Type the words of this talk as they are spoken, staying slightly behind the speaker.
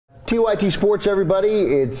TYT Sports, everybody.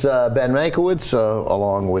 It's Ben Mankiewicz,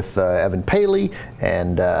 along with Evan Paley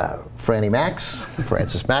and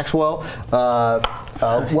Francis Maxwell.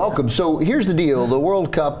 Welcome. So here's the deal. The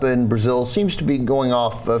World Cup in Brazil seems to be going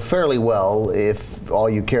off fairly well if all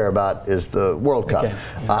you care about is the World Cup. Okay.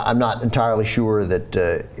 I'm not entirely sure that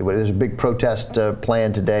there's a big protest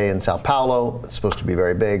planned today in Sao Paulo. It's supposed to be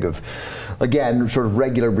very big, of, again, sort of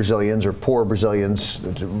regular Brazilians or poor Brazilians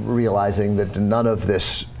realizing that none of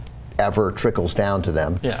this ever trickles down to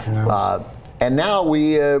them. Yeah. And now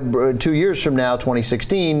 2 years from now,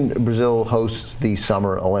 2016, Brazil hosts the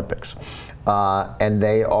Summer Olympics. And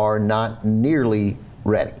they are not nearly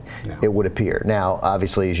ready, it would appear. Now,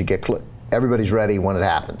 obviously, as you get everybody's ready when it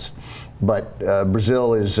happens. But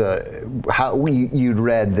Brazil is, you'd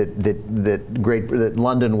read that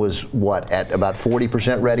London was what, at about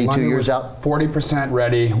 40% ready London 2 years out? 40%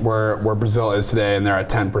 ready where Brazil is today, and they're at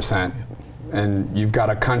 10%. And you've got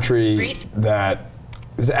a country that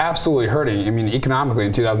is absolutely hurting. I mean, economically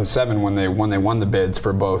in 2007 when they won the bids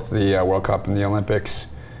for both the World Cup and the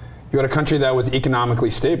Olympics, you had a country that was economically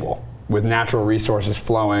stable with natural resources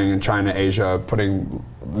flowing in China, Asia, putting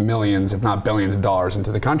millions, if not billions of dollars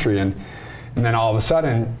into the country. And then all of a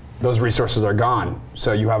sudden, those resources are gone.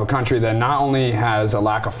 So you have a country that not only has a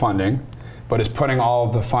lack of funding, but is putting all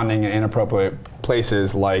of the funding in inappropriate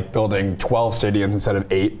places, like building 12 stadiums instead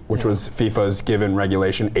of 8, which was FIFA's given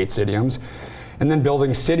regulation, 8 stadiums. And then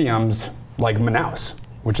building stadiums like Manaus,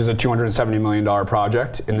 which is a $270 million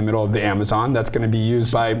project in the middle of the Amazon that's going to be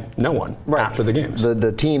used by no one after the games.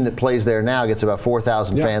 The team that plays there now gets about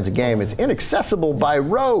 4,000 fans a game. It's inaccessible by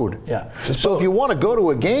road. So if you want to go to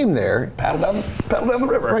a game there, paddle down the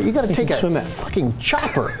river. Right, you got to take a fucking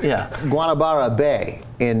chopper. Guanabara Bay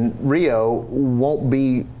in Rio won't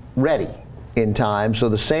be ready in time, so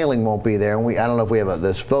the sailing won't be there. And I don't know if we have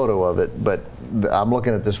this photo of it, but I'm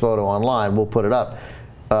looking at this photo online. We'll put it up.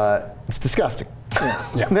 It's disgusting.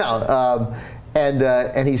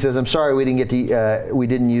 And he says, "I'm sorry we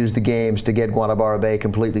didn't use the games to get Guanabara Bay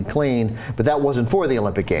completely clean, but that wasn't for the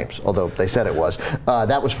Olympic Games, although they said it was.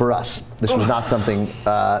 That was for us. This was not something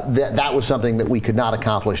that was something that we could not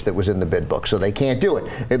accomplish that was in the bid book. So they can't do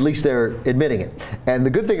it. At least they're admitting it. And the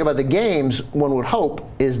good thing about the games, one would hope,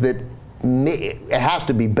 is that it has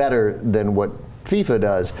to be better than what FIFA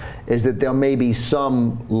does. Is that there may be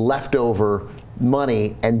some leftover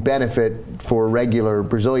money and benefit for regular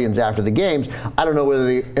Brazilians after the games. I don't know whether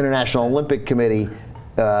the International Olympic Committee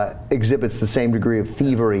exhibits the same degree of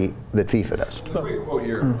thievery that FIFA does." There's a great quote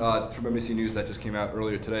here from NBC News that just came out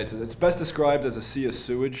earlier today. It's best described as a sea of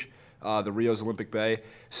sewage, the Rio's Olympic Bay.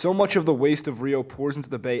 "So much of the waste of Rio pours into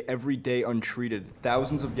the bay every day untreated,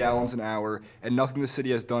 thousands of gallons an hour, and nothing the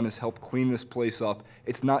city has done is help clean this place up.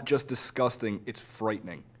 It's not just disgusting, it's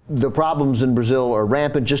frightening." The problems in Brazil are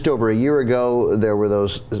rampant. Just over a year ago, there were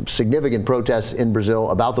those significant protests in Brazil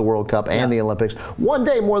about the World Cup and the Olympics. One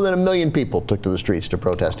day, more than 1 million people took to the streets to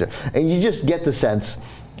protest it. And you just get the sense,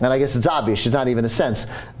 and I guess it's obvious, it's not even a sense,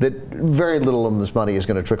 that very little of this money is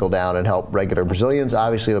going to trickle down and help regular Brazilians.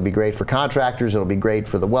 Obviously, it'll be great for contractors, it'll be great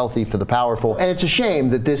for the wealthy, for the powerful. And it's a shame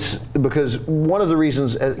that this, because one of the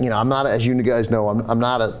reasons, I'm not, as you guys know, I'm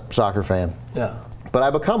not a soccer fan. But I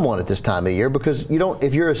become one at this time of year because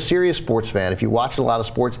if you're a serious sports fan, if you watch a lot of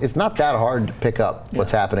sports, it's not that hard to pick up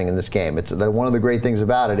what's happening in this game. One of the great things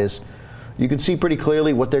about it is you can see pretty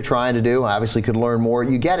clearly what they're trying to do. Obviously, could learn more.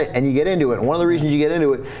 You get it, and you get into it. And one of the reasons you get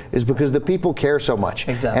into it is because the people care so much.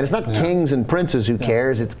 And it's not kings and princes who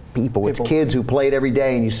cares. It's people. It's kids who play it every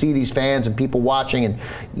day. And you see these fans and people watching and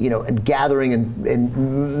and gathering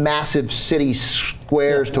in massive city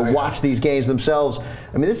squares to watch these games themselves.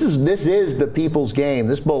 I mean, this is the people's game.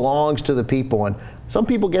 This belongs to the people. And some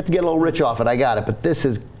people get a little rich off it. I got it. But this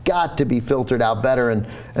has got to be filtered out better, and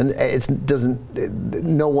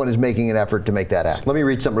no one is making an effort to make that happen. Let me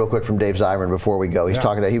read something real quick from Dave Zirin before we go.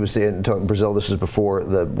 He was in Brazil. This is before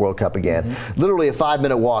the World Cup again. Literally a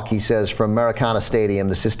 5-minute walk, he says, from Maracana Stadium,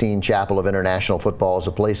 the Sistine Chapel of international football, is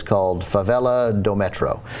a place called Favela do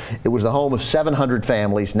Metro. It was the home of 700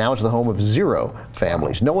 families. Now it's the home of 0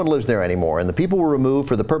 families. No one lives there anymore, and the people were removed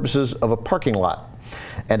for the purposes of a parking lot.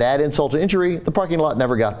 And to add insult to injury, the parking lot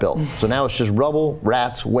never got built. So now it's just rubble,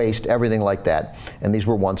 rats, waste, everything like that. And these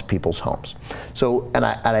were once people's homes. So, and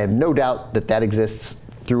I have no doubt that that exists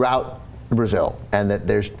throughout Brazil, and that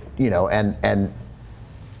there's, and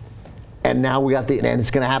now we got and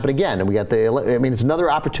it's going to happen again. And we got it's another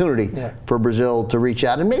opportunity for Brazil to reach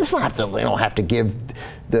out. And maybe they don't have to give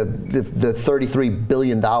the $33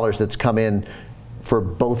 billion that's come in for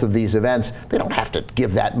both of these events. They don't have to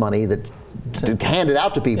give that money that to hand it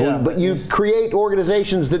out to people, but you create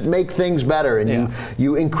organizations that make things better, and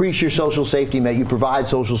you increase your social safety net, you provide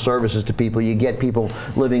social services to people, you get people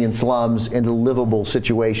living in slums into livable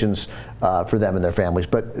situations for them and their families.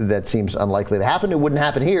 But that seems unlikely to happen. It wouldn't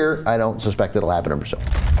happen here. I don't suspect it'll happen in Brazil.